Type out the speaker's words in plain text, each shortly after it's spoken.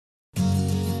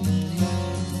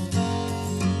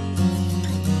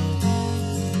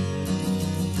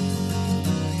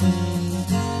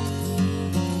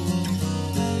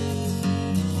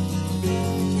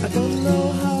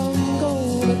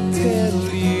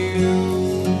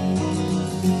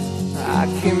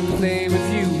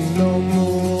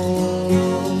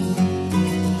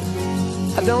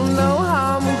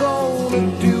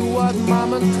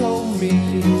someone told me,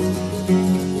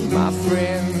 my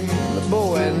friend, the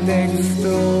boy next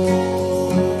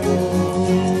door.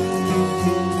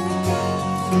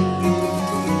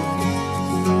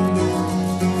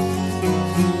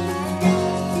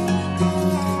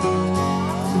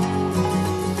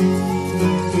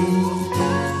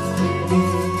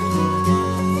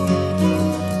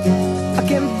 I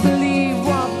can't believe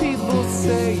what people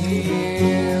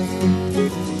saying.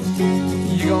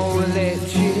 You gonna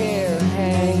let your hair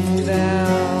hang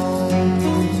down.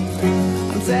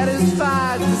 I'm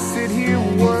satisfied to sit here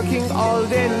working all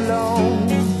day long.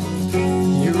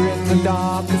 You're in the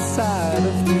darker side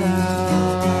of town.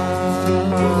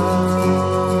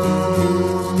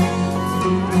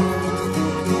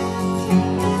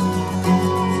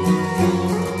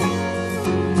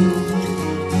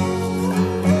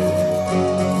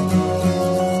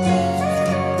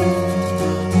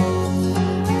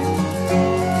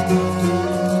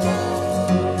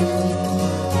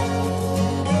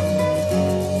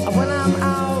 When I'm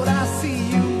out, I see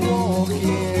you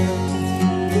walking.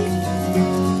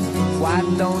 Why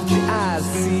don't your eyes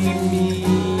see me?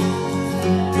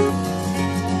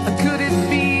 Could it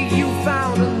be you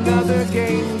found another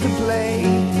game to play?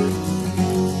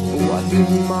 What did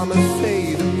Mama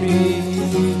say to me?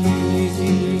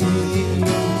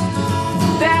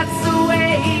 That's the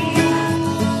way,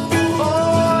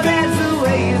 oh, that's the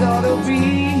way it ought to be.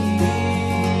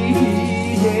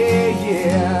 Yeah,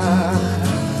 yeah.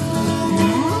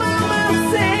 Mama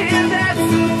said that's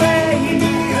the way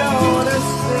it ought to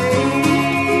stay.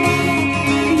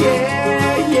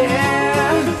 Yeah,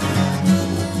 yeah.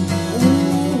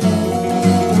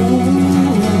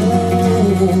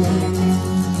 Ooh.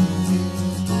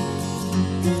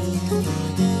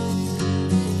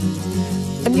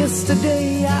 And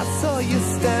yesterday I saw you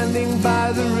standing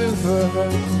by the river,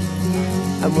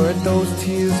 and weren't those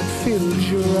tears that filled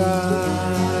your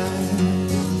eyes?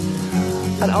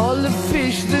 And all the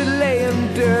fish that lay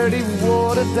in dirty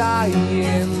water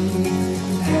dying,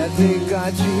 had they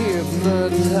got you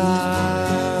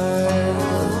hypnotized?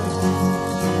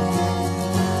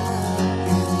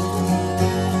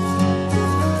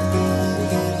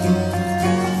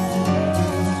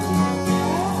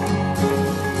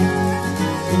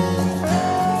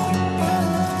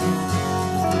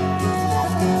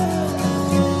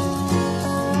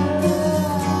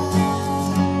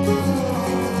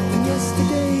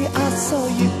 Yesterday I saw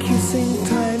you kissing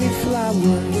tiny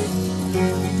flowers,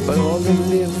 but all that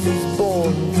lives is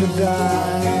born to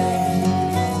die.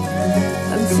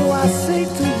 And so I say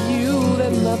to you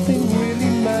that nothing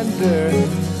really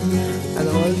matters, and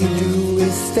all you do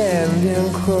is stand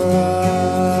and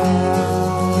cry.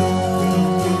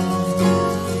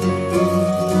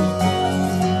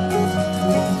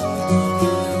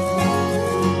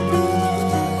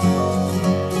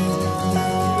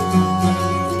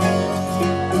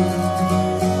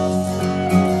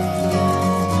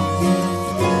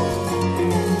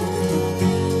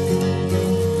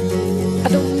 I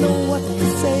don't know what to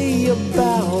say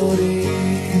about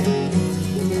it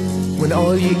when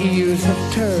all your ears have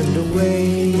turned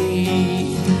away.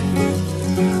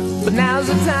 But now's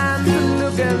the time to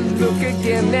look and look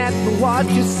again at what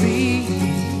you see.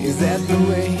 Is that the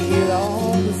way it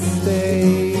ought to stay?